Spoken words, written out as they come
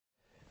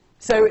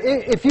So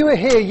if you were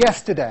here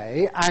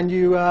yesterday and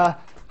you have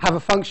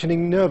a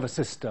functioning nervous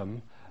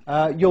system,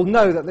 you'll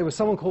know that there was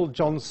someone called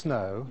John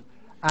Snow,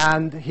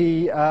 and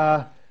he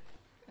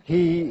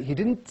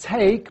didn't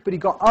take, but he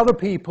got other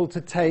people to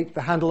take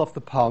the handle off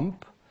the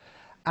pump.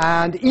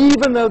 And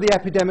even though the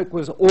epidemic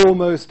was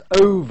almost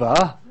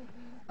over,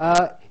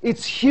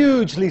 it's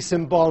hugely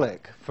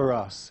symbolic for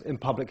us in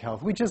public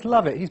health. We just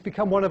love it. He's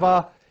become one of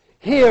our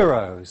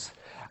heroes.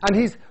 And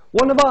he's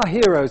one of our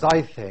heroes,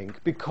 I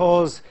think,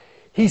 because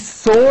he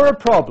saw a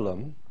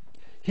problem,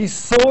 he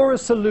saw a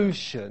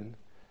solution,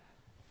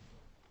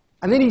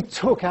 and then he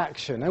took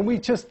action. And we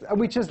just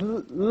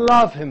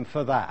love him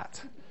for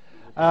that,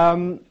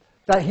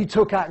 that he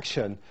took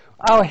action.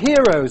 Our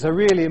heroes are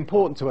really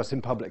important to us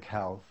in public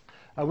health.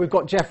 We've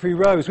got Geoffrey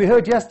Rose. We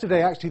heard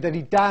yesterday, actually, that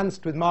he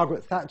danced with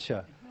Margaret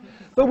Thatcher.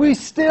 But we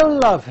still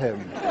love him.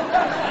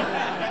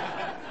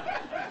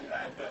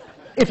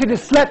 If he'd have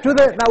slept with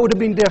it, that would have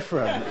been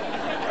different.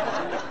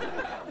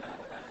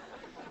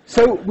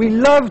 So we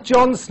love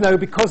John Snow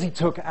because he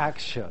took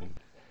action.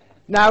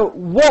 Now,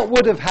 what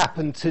would have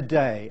happened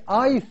today?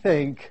 I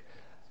think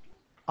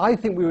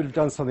we would have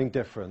done something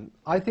different.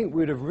 I think we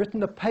would have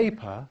written a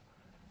paper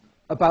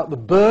about the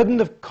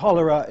burden of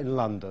cholera in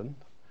London,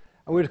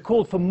 and we'd have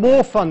called for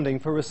more funding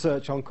for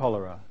research on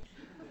cholera.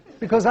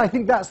 Because I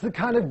think that's the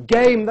kind of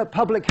game that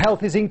public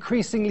health is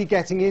increasingly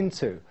getting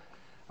into.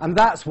 And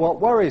that's what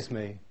worries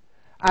me.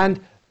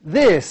 And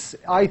this,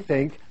 I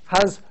think,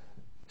 has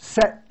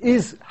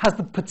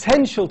the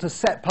potential to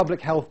set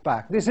public health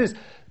back. This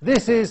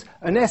is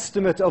an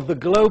estimate of the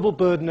global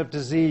burden of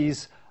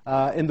disease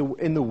in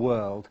the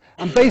world.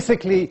 And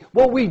basically,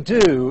 what we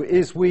do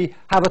is we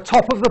have a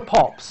top of the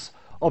pops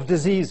of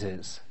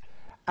diseases.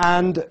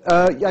 And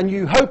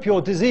you hope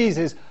your disease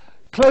is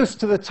close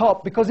to the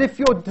top, because if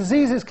your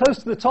disease is close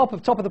to the top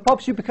of the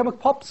pops, you become a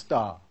pop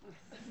star.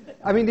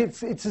 I mean,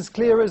 it's as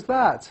clear as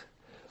that.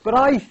 But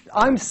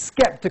I'm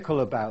skeptical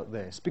about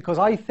this, because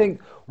I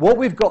think what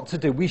we've got to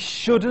do, we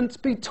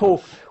shouldn't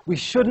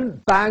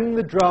bang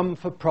the drum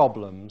for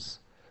problems.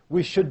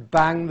 We should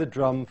bang the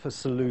drum for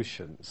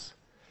solutions.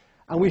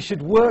 And we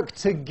should work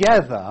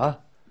together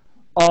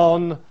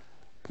on,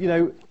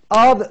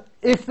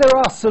 if there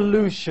are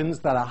solutions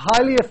that are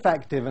highly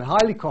effective and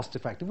highly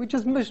cost-effective, we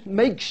just must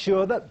make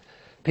sure that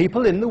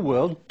people in the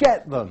world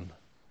get them.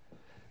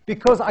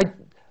 Because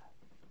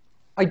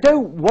I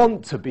don't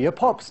want to be a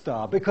pop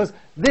star, because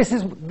this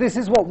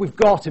is what we've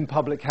got in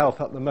public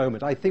health at the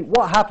moment. I think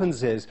what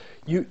happens is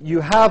you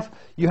have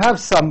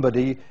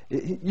somebody,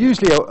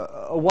 usually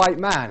a white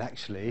man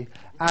actually,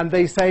 and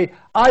they say,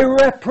 I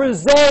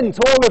represent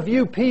all of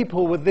you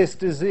people with this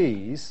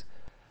disease,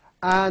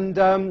 and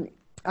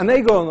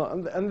they go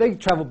on and they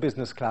travel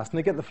business class and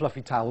they get the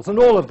fluffy towels and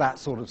all of that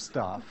sort of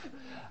stuff.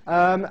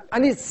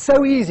 And it's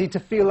so easy to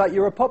feel like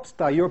you're a pop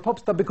star. You're a pop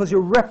star because you're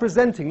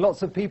representing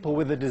lots of people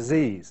with a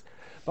disease.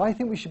 But I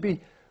think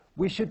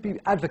we should be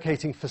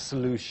advocating for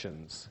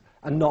solutions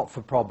and not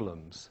for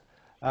problems.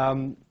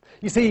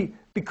 You see,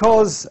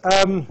 because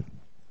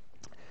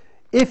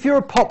if you're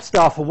a pop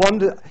star for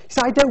one,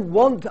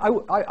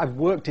 I've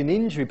worked in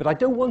injury, but I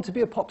don't want to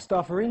be a pop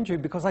star for injury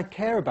because I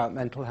care about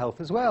mental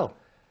health as well.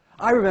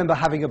 I remember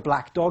having a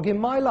black dog in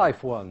my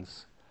life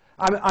once.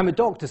 I'm a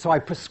doctor, so I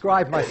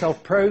prescribed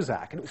myself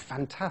Prozac, and it was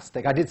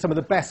fantastic. I did some of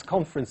the best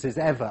conferences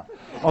ever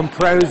on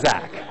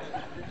Prozac.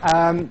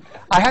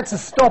 I had to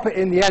stop it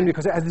in the end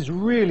because it has this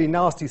really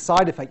nasty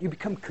side effect. You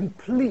become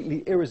completely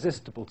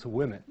irresistible to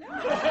women.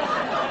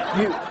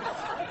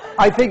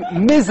 I think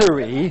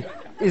misery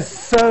is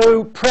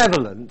so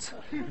prevalent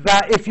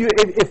that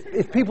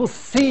if people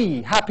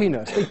see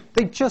happiness,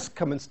 they just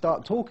come and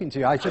start talking to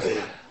you.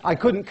 I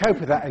couldn't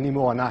cope with that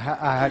anymore, and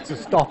I had to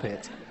stop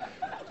it.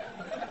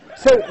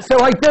 So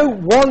I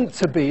don't want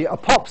to be a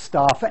pop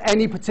star for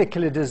any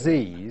particular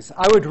disease.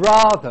 I would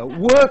rather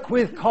work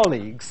with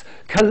colleagues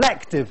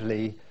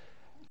collectively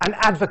and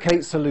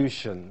advocate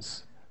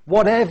solutions,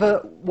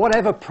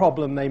 whatever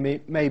problem they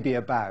may be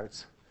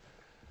about.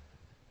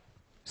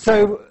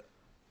 So,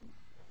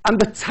 and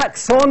the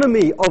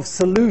taxonomy of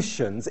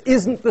solutions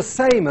isn't the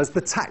same as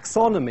the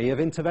taxonomy of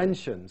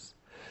interventions.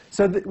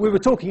 So we were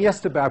talking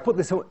yesterday, I put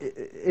this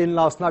in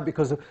last night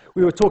because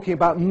we were talking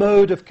about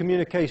mode of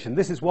communication.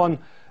 This is one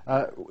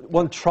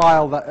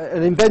trial,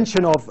 an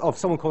invention of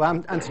someone called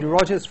Anthony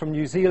Rogers from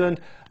New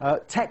Zealand,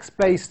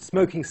 text-based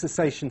smoking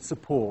cessation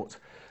support.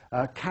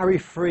 Carrie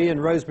Free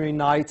and Rosemary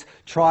Knight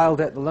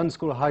trialed at the London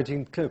School of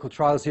Hygiene Clinical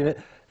Trials Unit.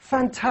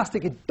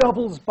 Fantastic. It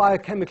doubles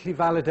biochemically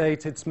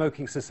validated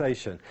smoking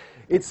cessation.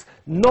 It's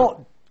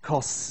not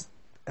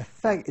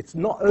it's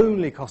not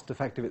only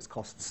cost-effective, it's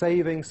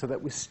cost-saving, so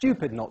that we're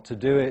stupid not to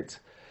do it.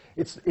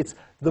 It's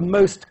the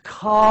most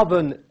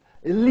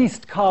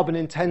least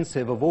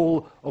carbon-intensive of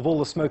all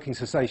the smoking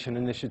cessation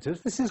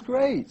initiatives. This is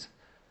great.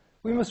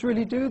 We must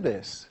really do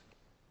this.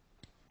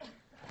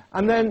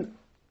 And then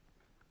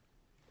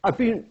I've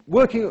been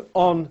working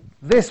on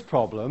this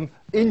problem,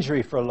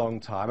 injury, for a long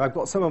time. I've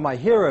got some of my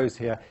heroes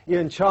here.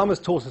 Ian Chalmers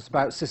taught us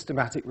about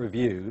systematic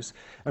reviews,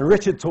 and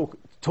Richard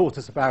taught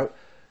us about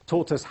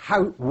taught us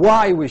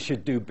why we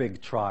should do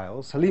big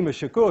trials. Halima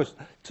Shakur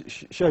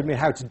showed me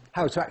how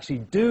to actually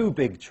do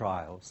big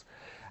trials.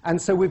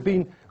 And so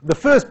the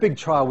first big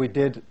trial we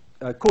did,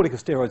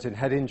 corticosteroids in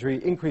head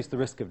injury, increased the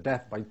risk of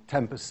death by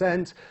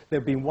 10%.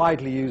 They've been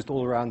widely used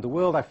all around the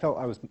world. I felt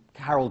I was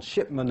Harold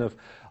Shipman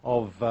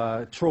of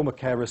trauma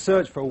care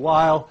research for a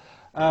while.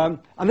 And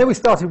then we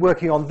started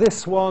working on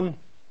this one.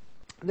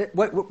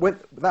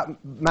 That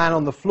man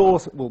on the floor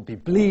will be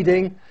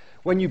bleeding.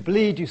 When you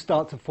bleed, you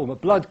start to form a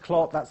blood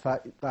clot. That's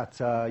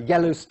that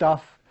yellow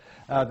stuff.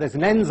 There's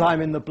an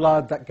enzyme in the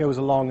blood that goes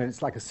along, and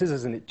it's like a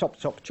scissors, and it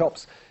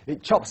chops.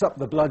 It chops up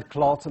the blood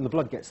clot, and the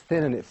blood gets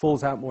thin, and it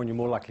falls out more, and you're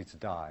more likely to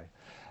die.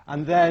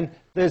 And then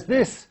there's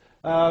this,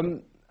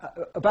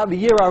 about the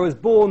year I was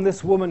born,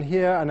 this woman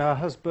here and her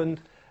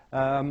husband,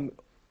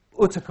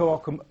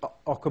 Utako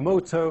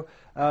Okamoto,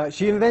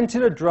 she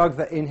invented a drug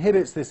that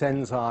inhibits this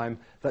enzyme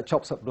that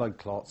chops up blood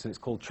clots, and it's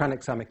called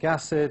tranexamic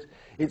acid.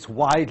 It's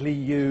widely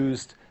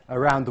used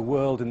around the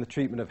world in the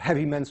treatment of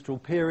heavy menstrual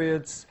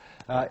periods.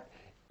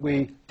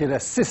 We did a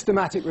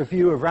systematic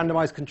review of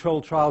randomized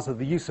controlled trials of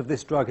the use of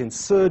this drug in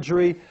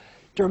surgery.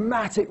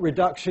 Dramatic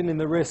reduction in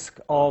the risk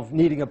of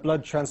needing a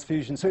blood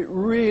transfusion, so it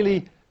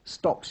really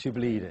stops you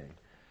bleeding.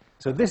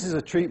 So this is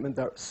a treatment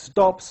that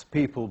stops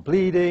people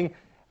bleeding.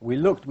 We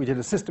did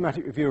a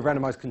systematic review of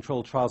randomized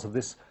controlled trials of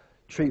this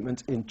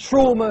treatment in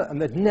trauma, and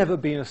there'd never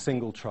been a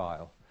single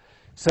trial.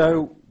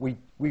 So we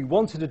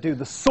wanted to do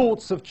the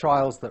sorts of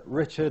trials that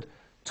Richard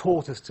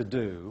taught us to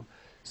do.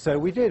 So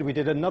we did. We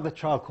did another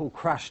trial called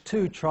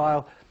CRASH-2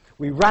 trial.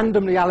 We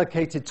randomly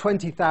allocated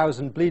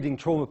 20,000 bleeding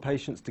trauma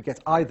patients to get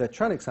either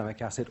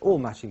tranexamic acid or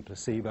matching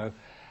placebo,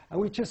 and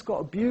we just got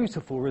a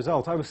beautiful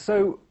result. I was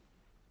so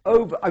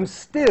I'm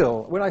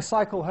still, when I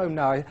cycle home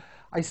now,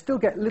 I still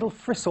get little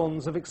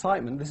frissons of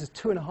excitement. This is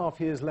 2.5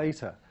 years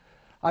later.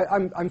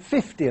 I'm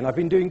 50 and I've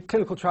been doing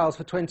clinical trials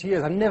for 20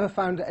 years. I've never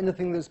found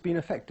anything that's been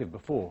effective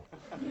before.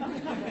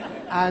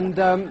 And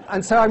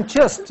so I'm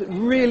just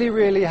really,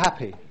 really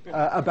happy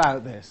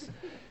about this.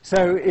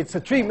 So it's a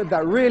treatment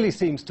that really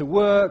seems to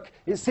work.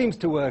 It seems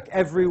to work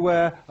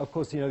everywhere. Of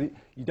course,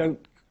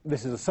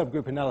 this is a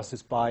subgroup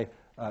analysis by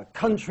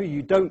country.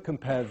 You don't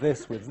compare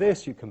this with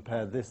this. You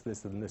compare this,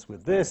 and this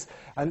with this.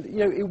 And,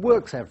 it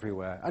works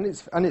everywhere. And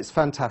it's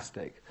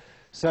fantastic.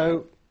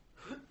 So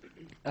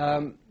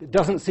it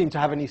doesn't seem to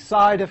have any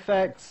side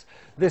effects.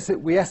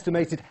 We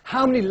estimated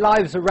how many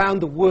lives around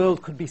the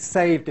world could be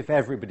saved if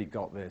everybody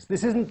got this.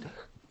 This isn't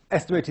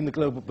estimating the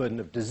global burden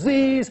of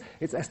disease.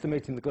 It's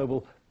estimating the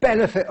global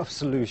benefit of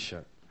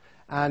solution.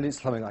 And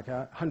it's something like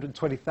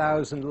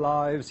 120,000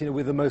 lives,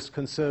 with the most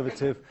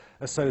conservative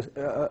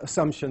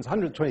assumptions,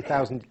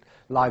 120,000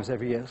 lives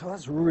every year. So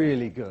that's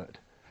really good.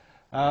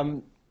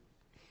 And,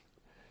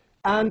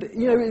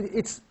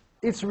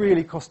 it's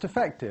really cost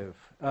effective.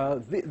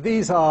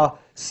 These are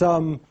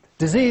some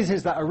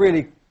diseases that are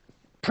really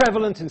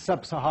prevalent in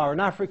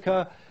sub-Saharan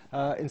Africa,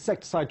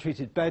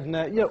 insecticide-treated bed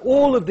net.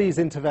 All of these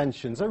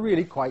interventions are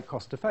really quite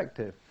cost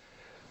effective.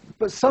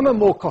 But some are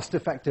more cost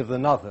effective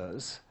than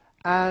others.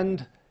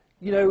 And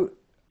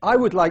I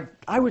would like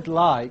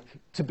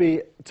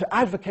to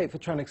advocate for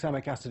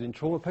tranexamic acid in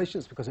trauma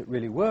patients because it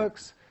really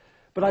works.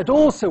 But I'd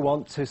also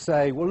want to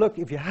say, well, look,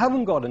 if you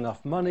haven't got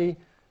enough money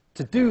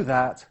to do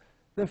that,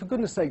 then for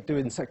goodness sake, do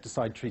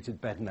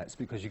insecticide-treated bed nets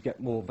because you get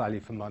more value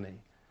for money.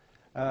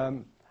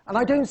 And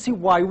I don't see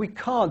why we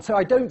can't. So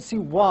I don't see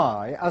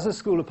why, as a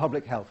School of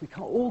Public Health, we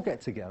can't all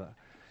get together,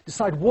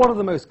 decide what are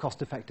the most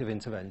cost-effective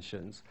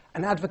interventions,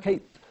 and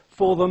advocate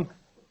for them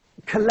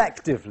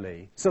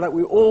collectively so that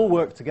we all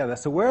work together.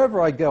 So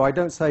wherever I go, I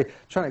don't say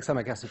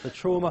tranexamic acid for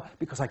trauma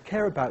because I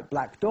care about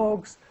black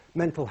dogs,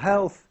 mental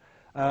health,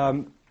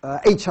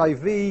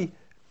 HIV,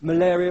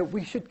 malaria.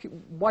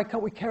 Why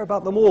can't we care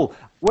about them all?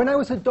 When I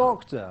was a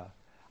doctor,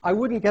 I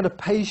wouldn't get a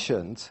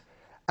patient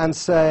and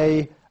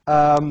say, they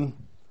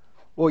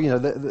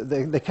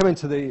come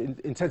into the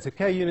intensive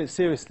care unit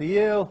seriously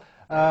ill.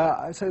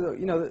 I say,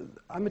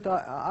 I'm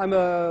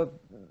a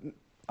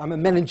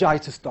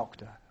meningitis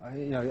doctor.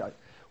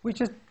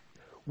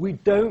 We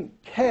don't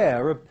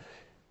care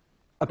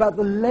about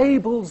the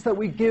labels that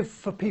we give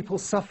for people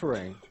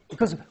suffering.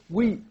 Because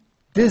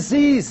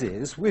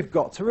diseases, we've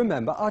got to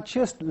remember, are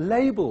just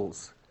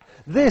labels.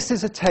 This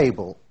is a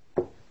table.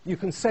 You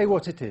can say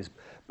what it is.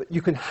 But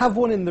you can have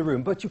one in the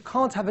room, but you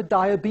can't have a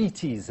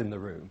diabetes in the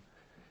room.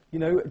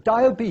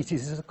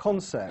 Diabetes is a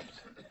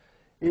concept.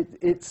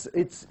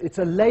 It's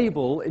a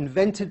label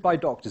invented by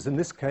doctors. In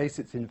this case,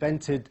 it's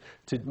invented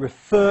to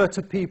refer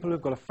to people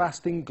who've got a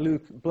fasting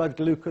blood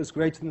glucose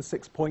greater than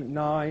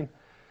 6.9.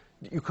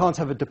 You can't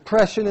have a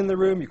depression in the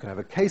room. You can have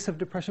a case of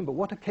depression, but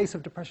what a case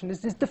of depression is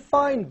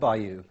defined by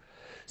you.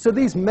 So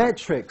these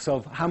metrics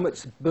of how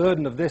much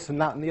burden of this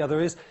and that and the other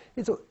is,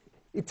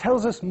 it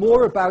tells us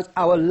more about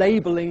our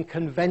labeling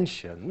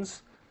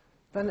conventions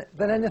than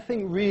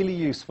anything really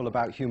useful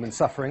about human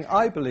suffering,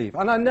 I believe.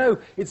 And I know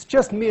it's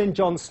just me and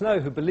John Snow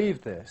who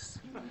believe this.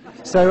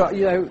 So,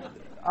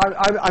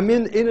 I'm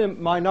in a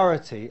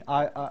minority,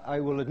 I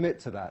will admit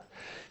to that.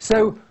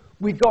 So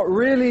we got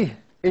really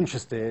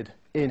interested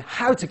in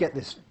how to get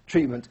this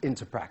treatment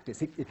into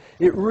practice.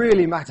 It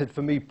really mattered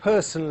for me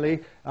personally.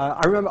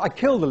 I remember I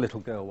killed a little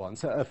girl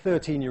once, a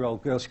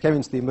 13-year-old girl. She came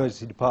into the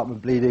emergency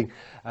department bleeding.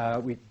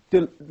 We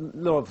did a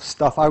lot of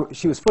stuff.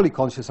 She was fully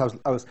conscious.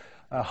 I was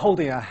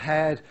holding her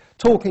head,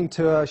 talking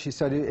to her. She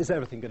said, "Is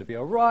everything going to be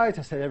all right?"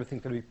 I said,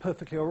 "Everything's going to be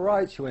perfectly all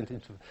right." She went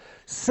into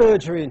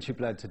surgery and she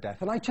bled to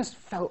death. And I just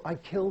felt I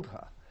killed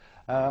her.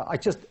 I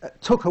just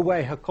took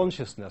away her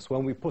consciousness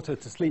when we put her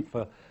to sleep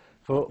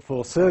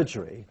for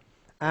surgery.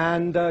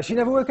 And she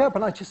never woke up,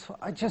 and I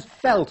just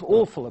felt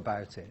awful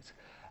about it.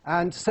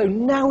 And so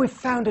now we've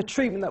found a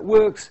treatment that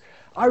works.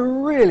 I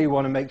really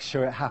want to make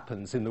sure it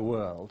happens in the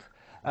world,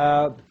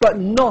 but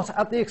not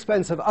at the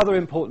expense of other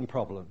important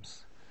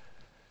problems.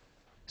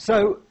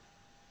 So,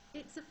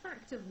 it's a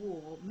fact of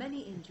war.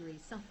 Many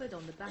injuries suffered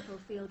on the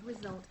battlefield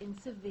result in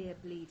severe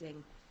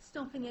bleeding.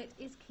 Stopping it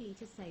is key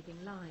to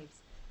saving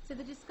lives. So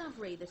the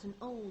discovery that an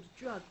old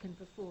drug can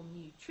perform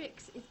new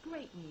tricks is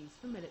great news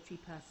for military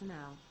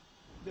personnel.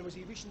 There was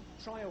a recent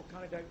trial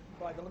carried out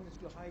by the London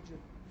School of Hygiene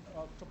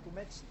of Tropical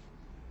Medicine,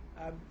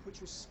 which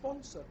was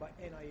sponsored by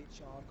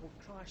NIHR, called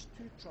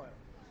CRASH-2 trial.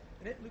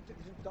 And it looked at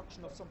the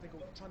introduction of something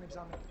called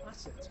tranexamic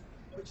acid,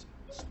 which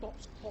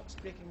stops clots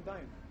breaking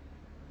down.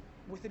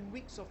 Within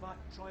weeks of that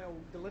trial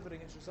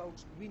delivering its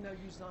results, we now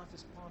use that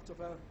as part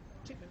of our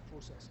treatment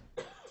process.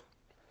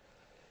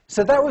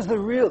 So that was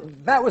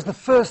the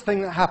first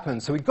thing that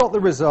happened. So we got the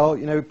result,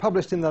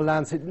 published in the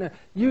Lancet.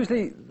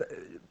 Usually,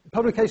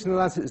 publication in the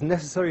Lancet is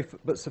necessary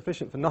but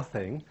sufficient for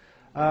nothing.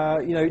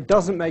 It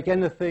doesn't make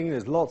anything.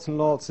 There's lots and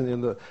lots, and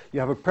you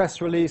have a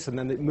press release, and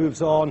then it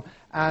moves on.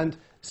 And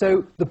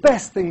so the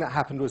best thing that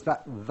happened was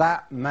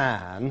that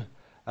man,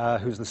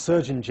 who's the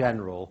Surgeon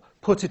General,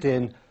 put it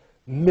in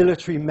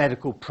military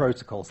medical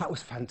protocols. That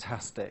was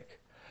fantastic.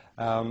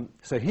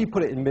 So he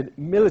put it in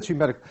military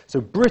medical.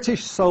 So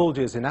British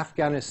soldiers in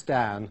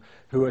Afghanistan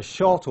who were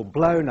shot or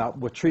blown up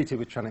were treated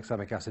with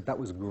tranexamic acid. That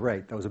was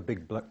great. That was a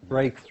big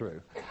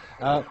breakthrough.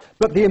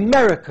 But the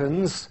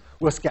Americans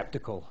were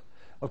skeptical.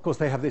 Of course,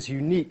 they have this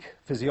unique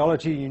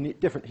physiology,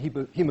 different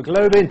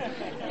hemoglobin.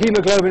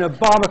 Hemoglobin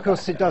Obama, of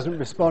course, it doesn't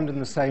respond in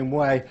the same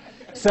way.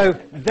 So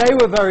they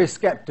were very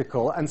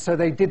skeptical, and so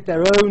they did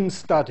their own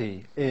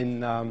study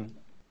in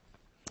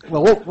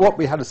what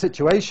we had a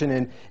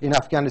situation in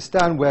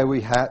Afghanistan where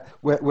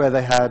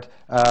they had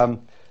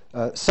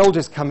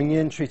soldiers coming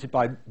in treated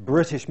by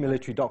British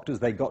military doctors.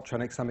 They got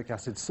tranexamic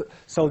acid.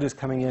 Soldiers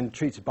coming in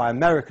treated by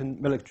American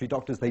military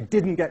doctors. They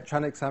didn't get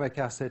tranexamic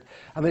acid,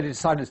 and they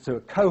decided to do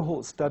a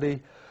cohort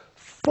study.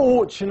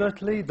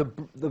 Fortunately,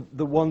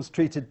 the ones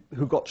treated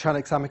who got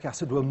tranexamic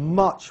acid were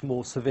much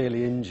more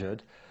severely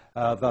injured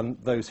than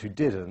those who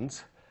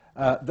didn't,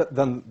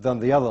 than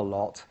the other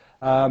lot.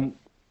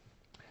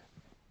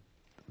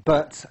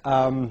 But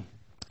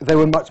they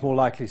were much more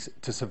likely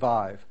to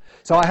survive.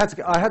 So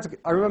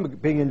I remember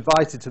being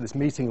invited to this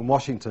meeting in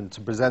Washington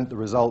to present the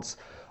results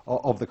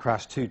of the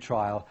CRASH-2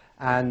 trial,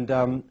 and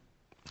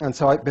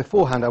so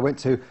beforehand I went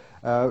to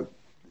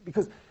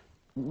because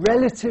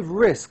relative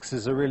risks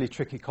is a really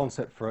tricky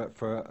concept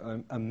for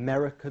an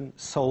American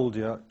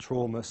soldier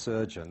trauma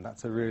surgeon.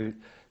 That's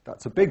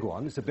a big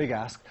one. It's a big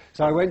ask.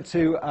 So I went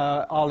to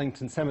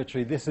Arlington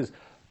Cemetery. This is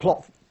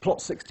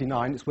Plot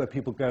 69, it's where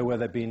people go where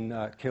they've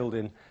been killed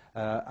in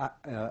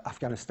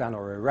Afghanistan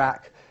or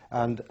Iraq.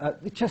 And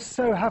it just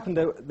so happened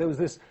there was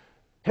this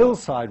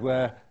hillside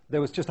where there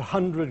was just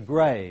 100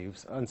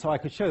 graves. And so I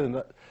could show them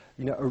that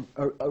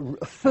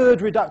a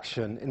third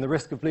reduction in the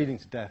risk of bleeding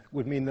to death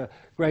would mean the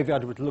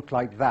graveyard would look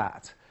like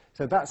that.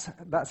 So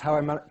that's how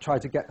I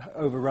tried to get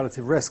over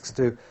relative risks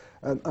to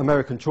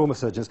American trauma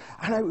surgeons.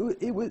 And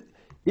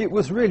it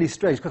was really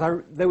strange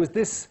because there was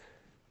this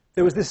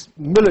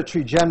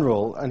military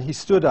general, and he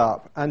stood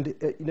up, and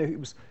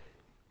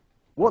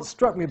what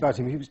struck me about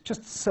him, he was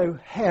just so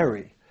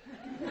hairy.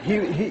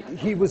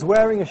 He was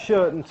wearing a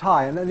shirt and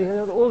tie, and then he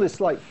had all this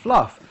like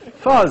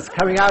fuzz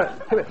coming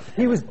out.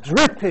 He was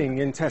dripping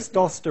in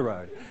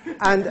testosterone,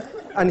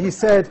 and he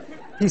said,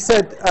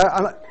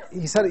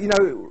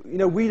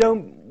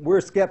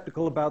 we're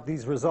skeptical about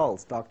these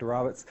results, Dr.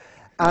 Roberts.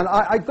 And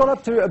I got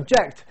up to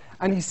object,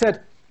 and he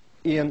said,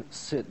 "Ian,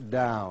 sit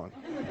down."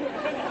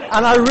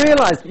 And I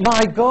realized,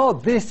 my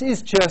God, this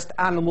is just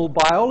animal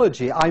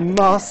biology. I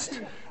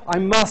must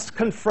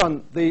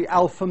confront the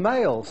alpha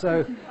male.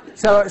 So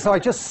I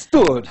just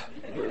stood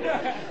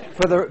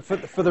for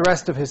the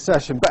rest of his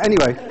session. But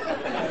anyway,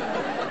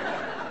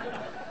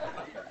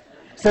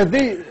 so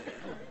there's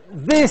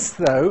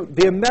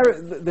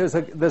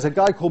a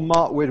guy called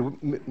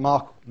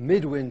Mark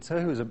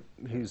Midwinter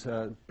who's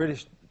a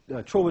British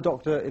trauma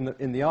doctor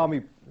in the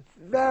army.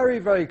 Very,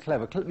 very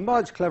clever,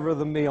 much cleverer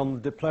than me on the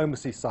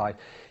diplomacy side.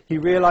 He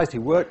realized, he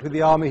worked with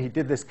the army, he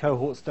did this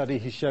cohort study,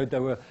 he showed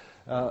there were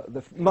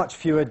much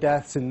fewer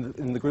deaths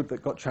in the group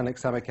that got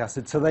tranexamic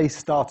acid, so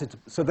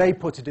they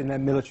put it in their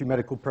military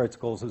medical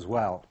protocols as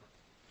well.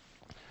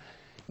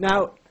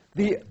 Now,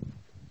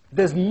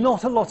 there's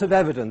not a lot of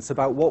evidence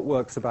about what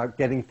works about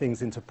getting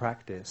things into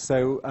practice.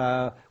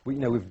 So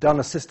we've done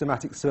a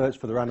systematic search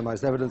for the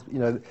randomized evidence.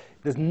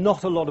 There's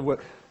not a lot of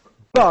work.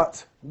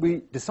 But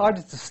we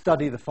decided to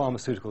study the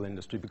pharmaceutical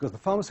industry because the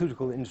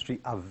pharmaceutical industry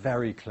are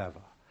very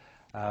clever.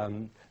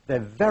 They're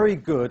very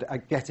good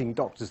at getting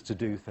doctors to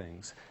do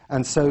things.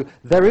 And so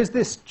there is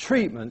this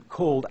treatment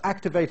called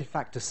activated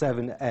factor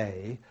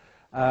 7A,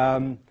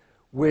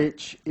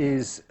 which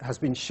has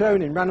been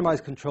shown in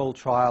randomized controlled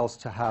trials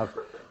to have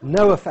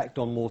no effect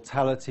on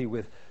mortality,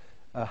 with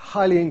a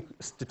highly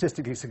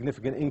statistically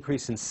significant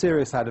increase in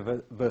serious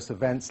adverse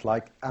events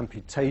like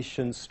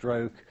amputation,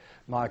 stroke,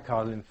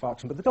 myocardial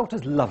infarction. But the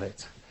doctors love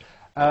it.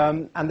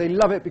 And they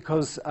love it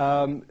because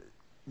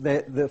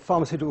the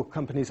pharmaceutical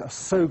companies are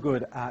so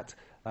good at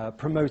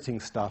promoting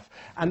stuff.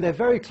 And they're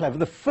very clever.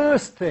 The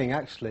first thing,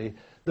 actually,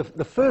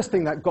 the first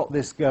thing that got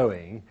this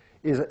going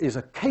is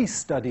a case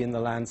study in The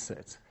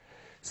Lancet.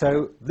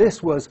 So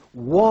this was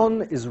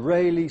one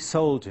Israeli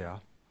soldier,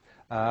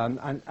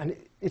 and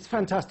it's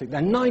fantastic. The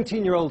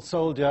 19-year-old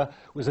soldier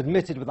was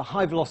admitted with a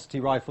high-velocity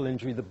rifle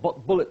injury. The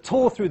bullet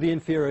tore through the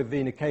inferior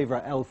vena cava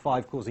at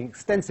L5, causing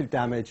extensive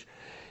damage.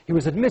 He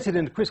was admitted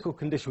in a critical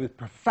condition with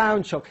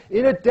profound shock.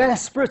 In a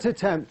desperate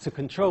attempt to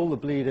control the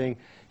bleeding,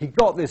 he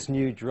got this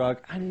new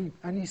drug, and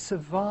he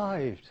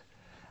survived.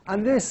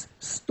 And this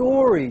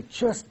story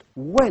just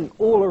went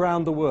all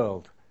around the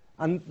world,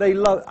 and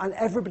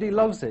everybody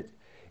loves it.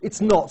 It's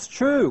not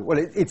true. Well,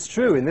 it's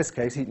true in this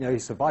case. He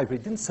survived, but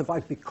he didn't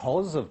survive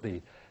because of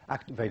the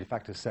activated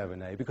factor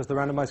 7A, because the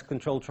randomized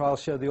controlled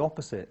trials show the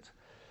opposite.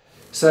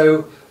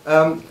 So,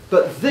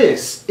 but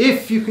this,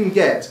 if you can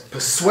get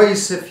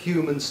persuasive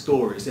human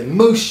stories,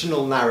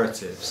 emotional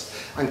narratives,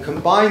 and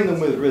combine them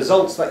with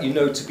results that you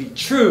know to be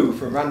true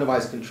from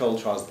randomized controlled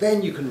trials,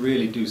 then you can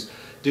really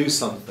do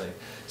something.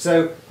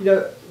 So,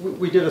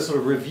 we did a sort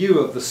of review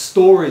of the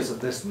stories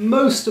of this.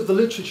 Most of the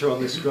literature on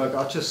this drug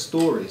are just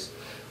stories.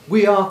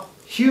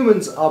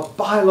 Humans are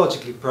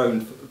biologically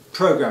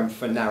programmed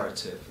for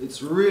narrative.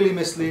 It's really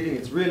misleading,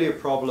 it's really a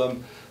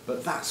problem,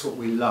 but that's what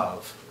we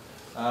love.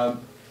 Let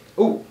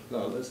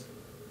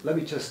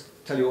me just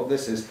tell you what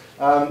this is.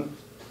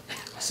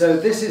 So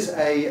this is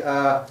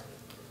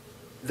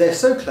they're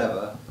so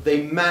clever,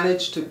 they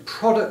managed to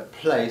product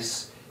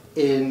place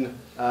in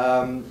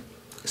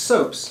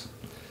soaps.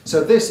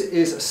 So this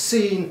is a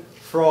scene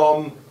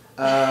from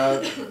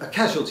a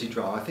casualty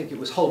drama. I think it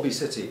was Holby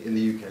City in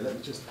the UK. Let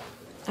me just...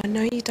 I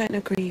know you don't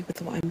agree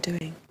with what I'm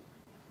doing.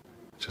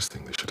 Just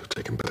think they should have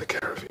taken better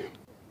care of you.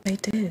 They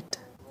did.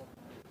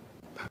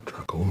 That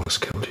drug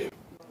almost killed you.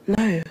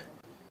 No.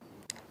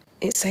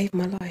 It saved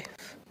my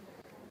life.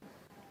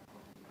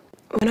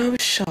 When I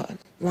was shot,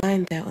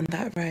 lying there on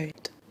that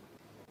road,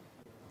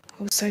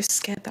 I was so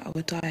scared that I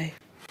would die.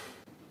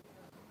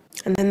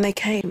 And then they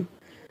came.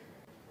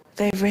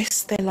 They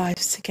risked their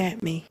lives to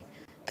get me.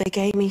 They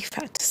gave me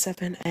factor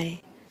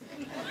 7A.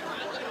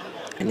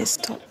 And it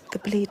stopped the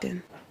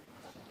bleeding.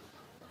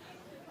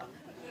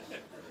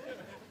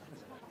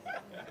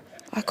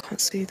 I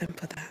can't sue them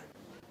for that.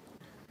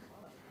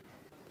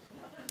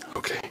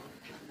 Okay.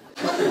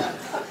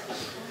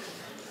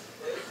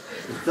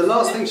 The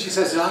last thing she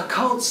says is, I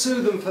can't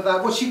sue them for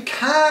that. Well, she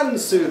can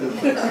sue them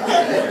for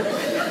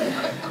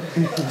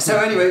that. So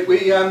anyway,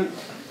 we had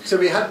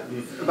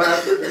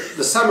about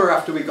the summer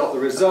after we got the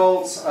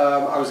results.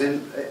 I was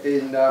in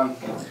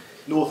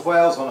North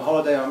Wales on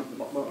holiday.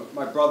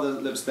 My brother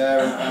lives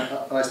there,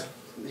 and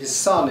his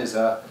son is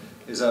a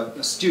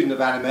student of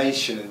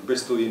animation in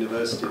Bristol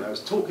University. And I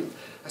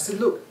said,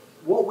 look,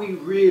 what we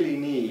really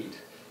need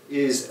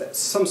is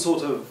some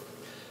sort of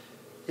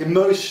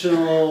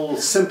emotional,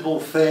 simple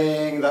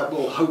thing that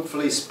will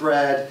hopefully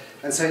spread.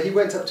 And so he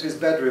went up to his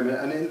bedroom,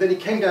 and then he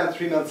came down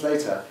 3 months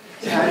later,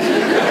 and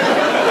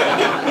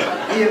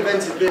he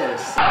invented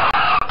this.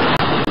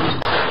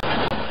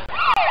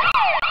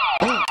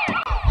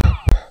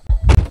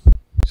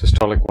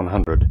 Systolic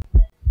 100.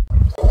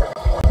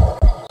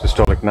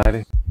 Systolic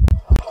 90.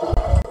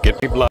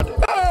 Get me blood.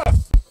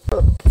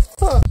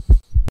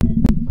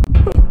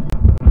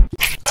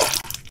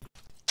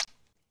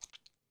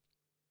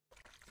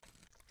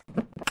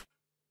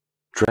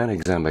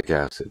 Tranexamic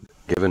acid,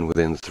 given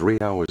within 3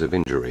 hours of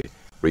injury,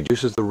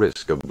 reduces the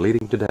risk of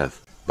bleeding to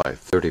death by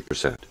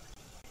 30%.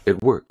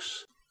 It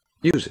works.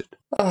 Use it.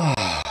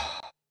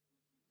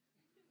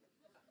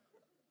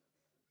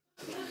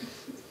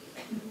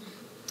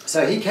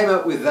 So he came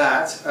up with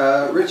that.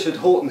 Richard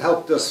Horton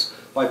helped us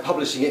by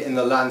publishing it in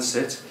The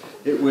Lancet.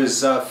 It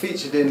was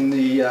featured in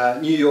the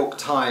New York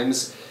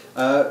Times.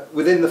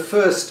 Within the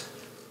first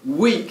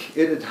week,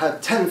 it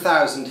had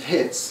 10,000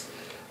 hits.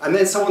 And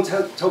then someone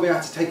told me I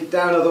had to take it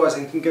down, otherwise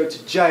I can go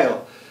to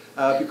jail,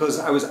 because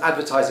I was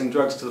advertising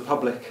drugs to the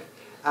public.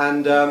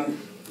 And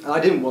I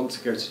didn't want to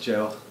go to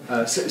jail.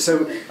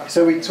 So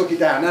we took it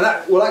down.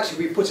 Now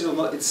actually we put it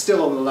on, it's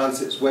still on the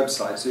Lancet's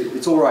website, so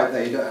it's all right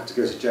there. You don't have to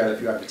go to jail if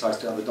you advertise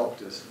to other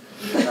doctors.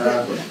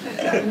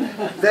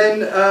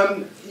 Then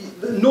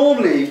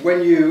normally,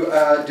 when you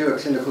do a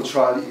clinical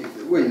trial,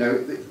 well, you know,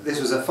 this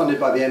was funded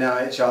by the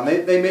NIHR, and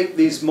they make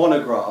these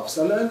monographs,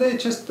 and they're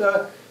just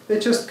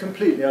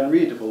completely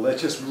unreadable. They're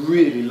just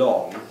really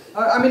long.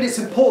 I mean, it's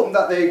important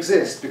that they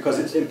exist because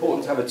it's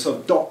important to have a sort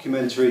of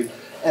documentary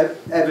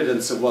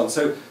evidence of one.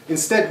 So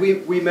instead,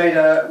 we made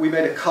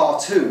a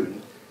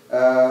cartoon,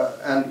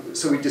 and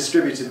so we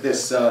distributed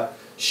this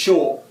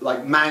short,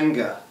 like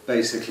manga,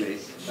 basically,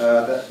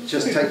 that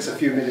just takes a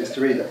few minutes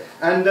to read it.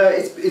 And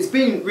it's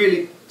been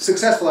really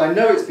successful. I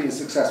know it's been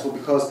successful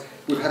because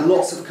we've had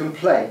lots of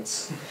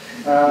complaints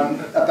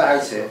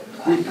about it.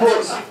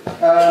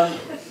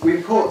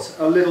 We put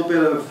a little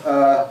bit of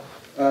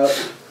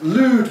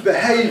lewd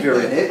behaviour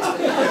in it.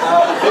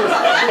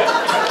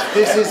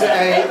 This is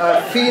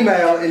a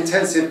female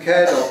intensive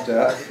care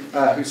doctor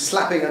who's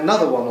slapping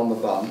another one on the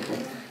bum,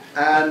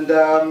 and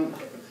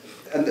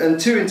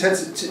two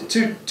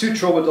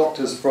trauma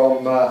doctors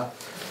from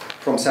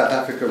South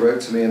Africa wrote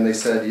to me and they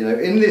said, you know,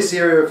 in this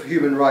area of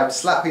human rights,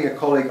 slapping a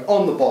colleague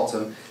on the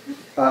bottom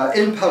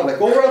in public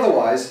or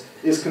otherwise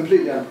is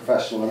completely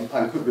unprofessional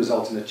and could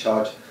result in a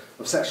charge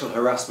of sexual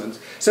harassment.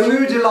 So we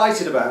were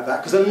delighted about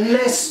that because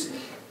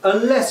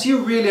unless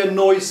you really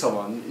annoy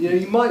someone, you know,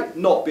 you might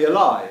not be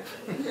alive.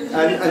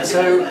 And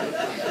so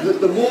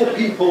the more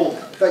people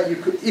that you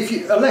could,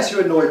 unless you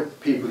annoy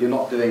people, you're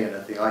not doing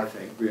anything, I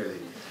think, really.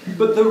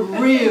 But the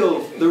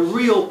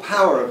real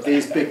power of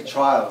these big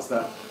trials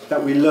that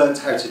we learned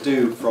how to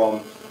do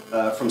from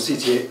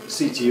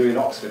CTU in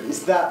Oxford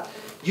is that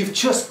you've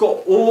just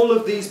got all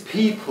of these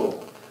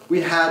people.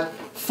 We had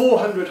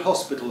 400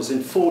 hospitals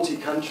in 40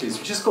 countries.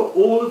 We've just got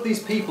all of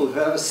these people who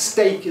have a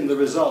stake in the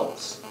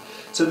results.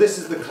 So this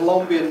is the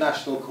Colombian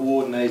National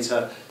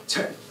Coordinator,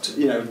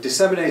 you know,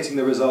 disseminating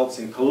the results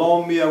in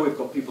Colombia. We've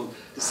got people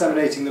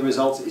disseminating the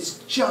results. It's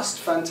just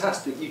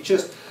fantastic. You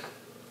just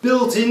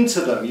built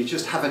into them, you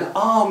just have an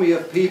army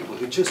of people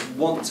who just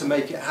want to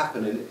make it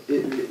happen, and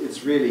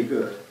it's really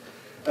good.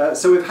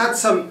 So we've had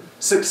some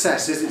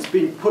successes. It's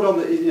been put on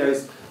the, you know,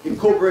 it's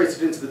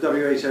incorporated into the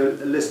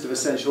WHO list of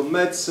essential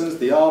medicines.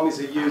 The armies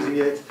are using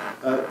it.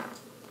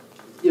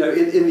 You know,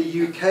 in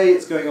the UK,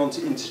 it's going on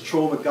into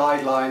trauma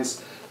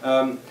guidelines.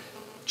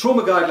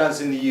 Trauma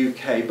guidelines in the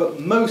UK, but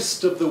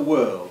most of the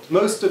world,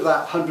 most of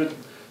that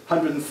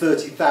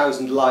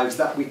 130,000 lives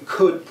that we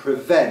could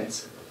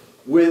prevent,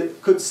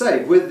 could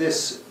save with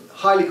this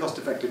highly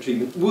cost-effective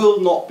treatment,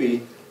 will not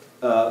be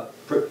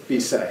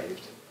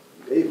saved.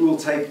 It will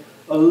take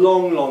a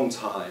long, long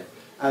time.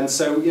 And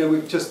so, you know,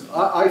 we've just,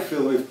 I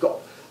feel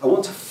I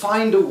want to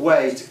find a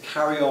way to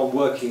carry on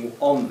working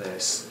on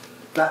this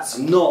that's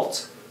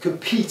not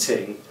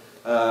competing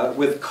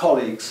with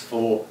colleagues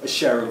for a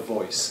share of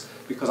voice.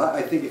 Because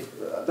I think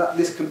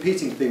this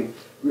competing thing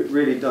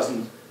really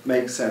doesn't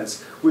make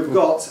sense. We've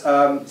got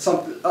some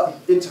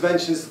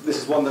interventions. This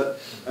is one that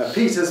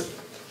Peter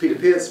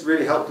Pearce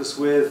really helped us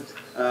with.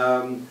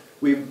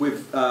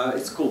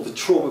 It's called the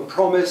Trauma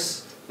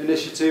Promise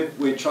Initiative.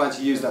 We're trying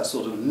to use that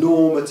sort of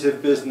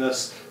normative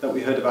business that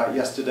we heard about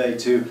yesterday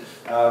to,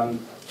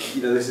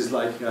 you know, this is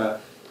like,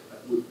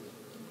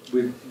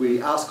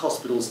 we ask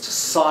hospitals to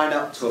sign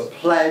up to a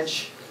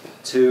pledge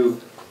to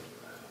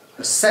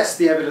assess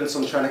the evidence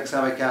on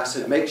tranexamic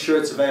acid, make sure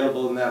it's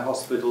available in their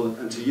hospital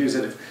and to use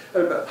it.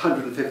 About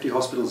 150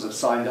 hospitals have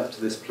signed up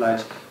to this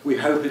pledge. We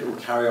hope it will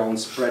carry on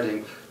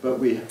spreading, but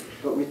we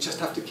just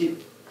have to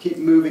keep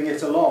moving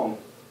it along.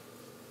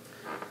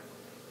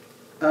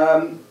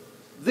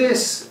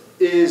 This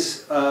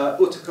is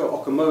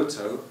Utako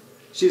Okamoto.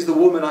 She's the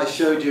woman I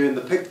showed you in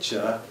the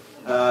picture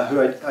who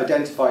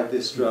identified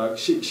this drug.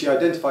 She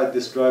identified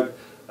this drug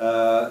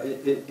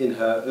in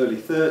her early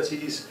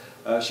 30s.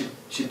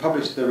 She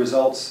published the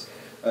results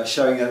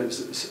showing that it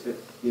was,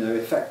 you know,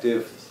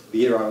 effective the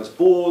year I was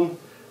born,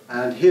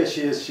 and here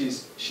she is.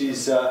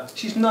 She's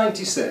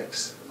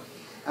 96,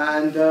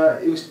 and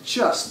it was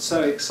just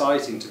so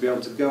exciting to be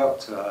able to go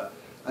up to her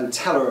and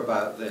tell her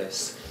about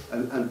this,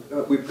 and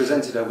we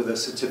presented her with a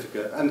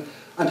certificate.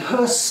 And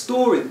her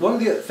story, one of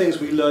the things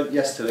we learned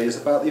yesterday is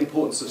about the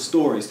importance of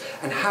stories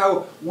and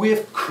how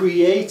we've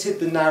created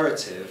the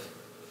narrative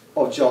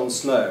of Jon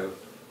Snow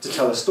to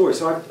tell a story.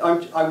 So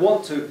I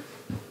want to.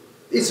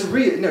 It's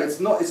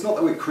not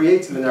that we're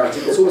creating the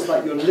narrative. It's almost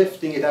like you're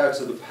lifting it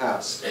out of the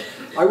past.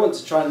 I want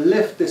to try and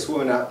lift this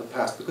woman out of the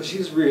past because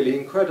she's really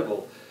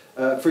incredible.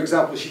 For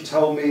example, she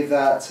told me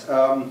that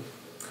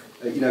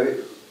you know,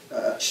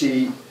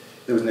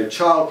 there was no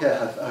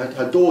childcare.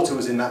 Her daughter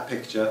was in that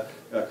picture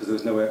because there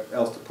was nowhere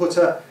else to put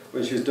her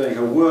when she was doing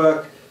her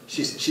work.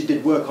 She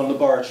did work on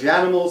laboratory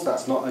animals.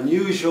 That's not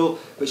unusual,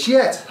 but she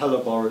ate her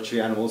laboratory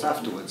animals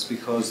afterwards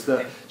because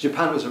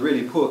Japan was a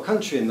really poor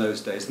country in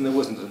those days, and there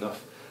wasn't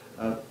enough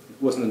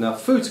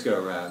food to go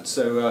around.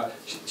 So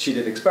she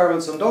did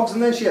experiments on dogs,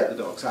 and then she ate the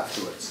dogs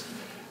afterwards.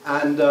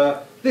 And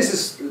this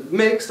is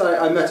mixed.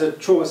 I met a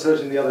trauma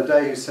surgeon the other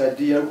day who said,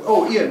 you know,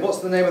 oh Ian, what's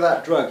the name of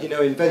that drug? You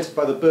know, invented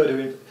by the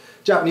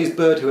Japanese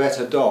bird who ate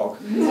her dog.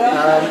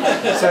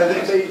 So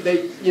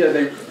they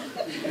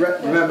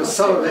remember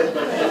some of it,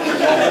 but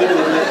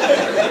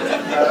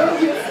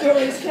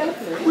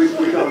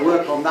We've got to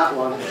work on that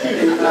one.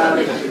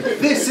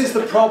 This is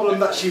the problem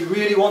that she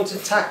really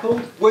wanted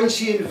tackled. When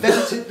she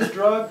invented the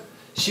drug,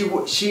 she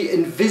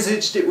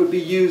envisaged it would be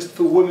used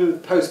for women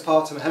with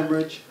postpartum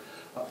hemorrhage.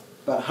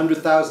 About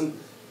 100,000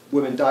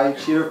 women die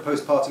each year of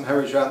postpartum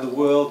hemorrhage around the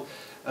world.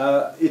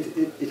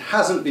 It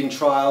hasn't been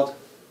trialled.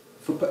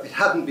 It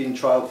hadn't been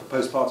trialled for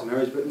postpartum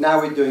hemorrhage, but now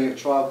we're doing a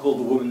trial called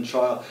the Woman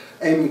Trial,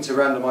 aiming to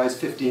randomise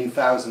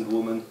 15,000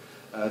 women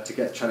to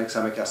get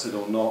tranexamic acid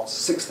or not.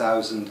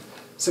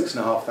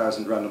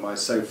 6,500 randomised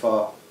so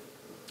far.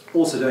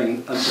 Also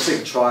doing a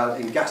big trial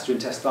in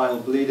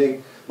gastrointestinal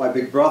bleeding. My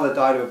big brother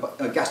died of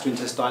a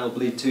gastrointestinal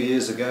bleed 2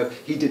 years ago.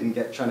 He didn't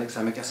get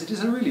tranexamic acid.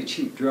 It's a really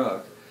cheap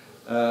drug.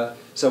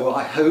 So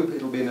I hope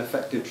it'll be an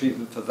effective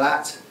treatment for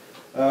that.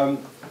 Now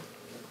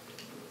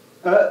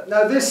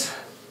this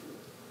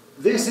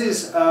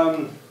is,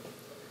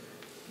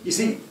 you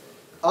see,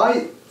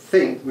 I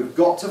think we've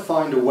got to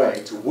find a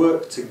way to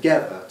work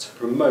together to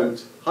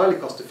promote highly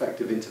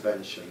cost-effective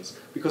interventions,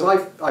 because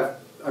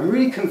I'm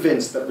really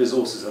convinced that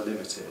resources are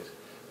limited.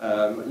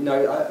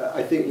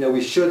 I think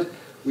we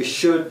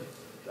should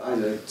I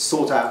don't know,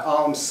 sort out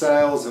arms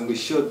sales, and we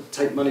should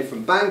take money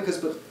from bankers,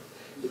 but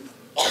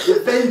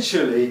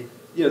eventually,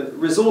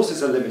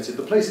 resources are limited.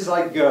 The places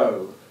I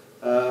go,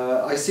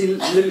 I see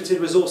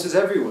limited resources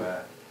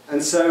everywhere.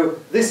 And so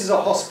this is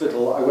a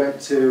hospital I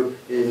went to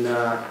in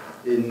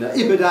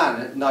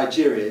Ibadan,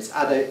 Nigeria. It's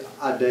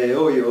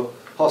Adeoyo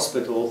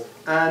Hospital,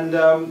 and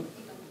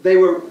they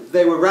were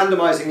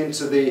randomising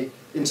into the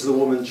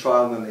woman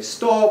trial, and then they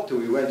stopped,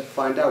 and we went to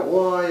find out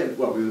why. And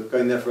well, we were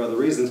going there for other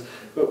reasons,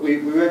 but we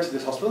went to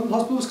this hospital, and the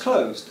hospital was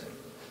closed.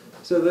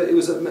 So it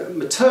was a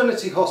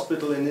maternity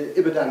hospital in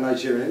Ibadan,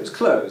 Nigeria, and it was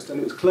closed. And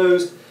it was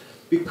closed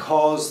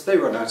because they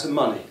ran out of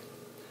money.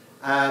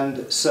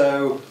 And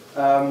so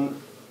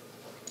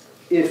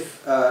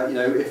if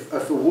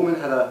a woman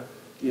had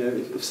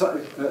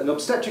an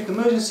obstetric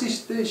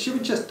emergency, she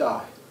would just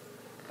die.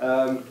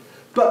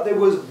 But there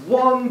was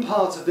one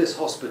part of this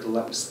hospital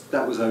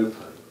that was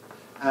open,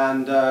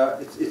 and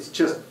it's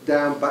just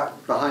down back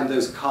behind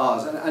those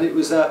cars, and it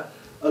was a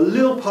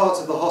little part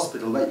of the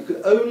hospital that you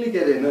could only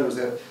get in. There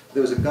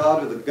was a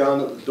guard with a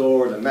gun at the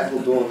door and a metal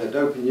door, and they'd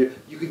open you.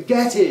 You could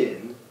get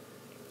in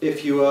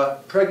if you were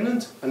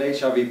pregnant and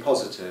HIV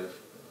positive,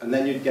 and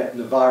then you'd get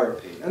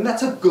nevirapine, and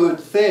that's a good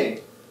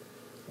thing.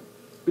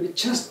 But it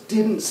just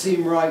didn't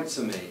seem right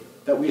to me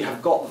that we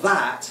have got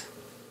that,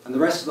 and the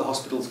rest of the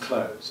hospital's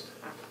closed.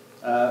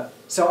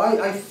 So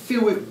I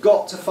feel we've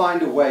got to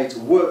find a way to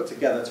work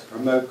together to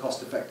promote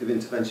cost-effective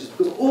interventions,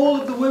 because all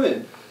of the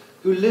women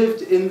who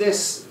lived in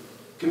this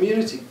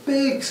community,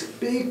 big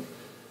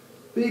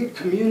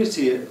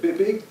community,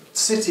 big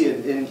city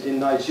in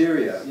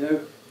Nigeria,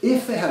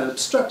 if they had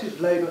obstructive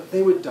labour,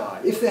 they would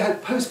die. If they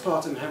had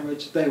postpartum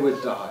hemorrhage, they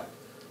would die.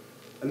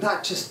 And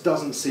that just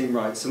doesn't seem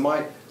right. So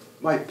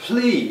my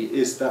plea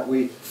is that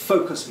we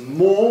focus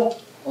more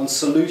on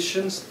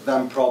solutions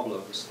than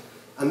problems,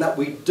 and that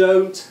we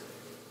don't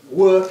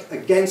work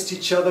against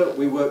each other,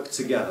 we work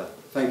together.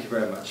 Thank you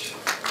very much.